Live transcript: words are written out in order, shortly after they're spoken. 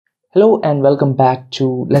Hello and welcome back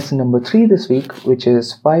to lesson number 3 this week, which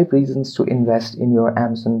is 5 reasons to invest in your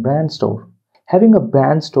Amazon brand store. Having a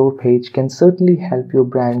brand store page can certainly help your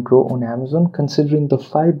brand grow on Amazon, considering the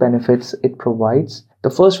 5 benefits it provides. The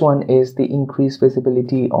first one is the increased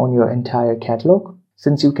visibility on your entire catalog,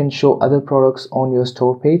 since you can show other products on your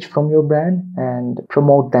store page from your brand and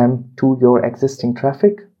promote them to your existing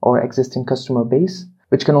traffic or existing customer base,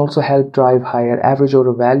 which can also help drive higher average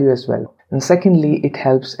order value as well. And secondly, it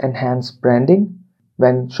helps enhance branding.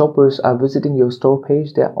 When shoppers are visiting your store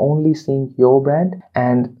page, they're only seeing your brand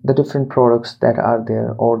and the different products that are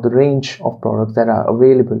there or the range of products that are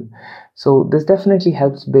available. So this definitely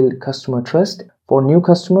helps build customer trust for new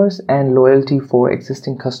customers and loyalty for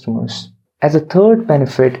existing customers. As a third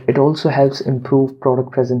benefit, it also helps improve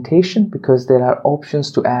product presentation because there are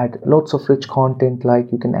options to add lots of rich content,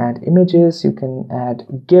 like you can add images, you can add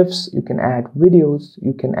GIFs, you can add videos,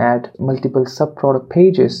 you can add multiple sub-product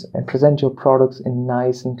pages and present your products in a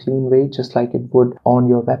nice and clean way, just like it would on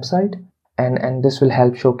your website. And this will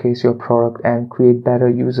help showcase your product and create better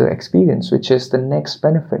user experience, which is the next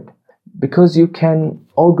benefit. Because you can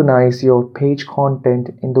organize your page content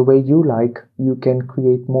in the way you like, you can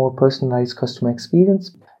create more personalized customer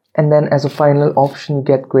experience. And then as a final option, you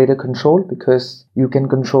get greater control because you can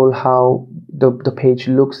control how the page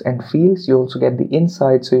looks and feels. You also get the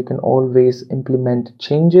insight, so you can always implement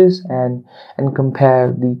changes and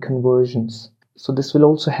compare the conversions. So this will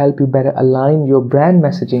also help you better align your brand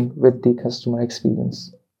messaging with the customer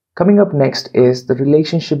experience. Coming up next is the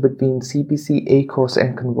relationship between CPC, ACoS,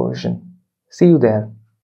 and conversion. See you there.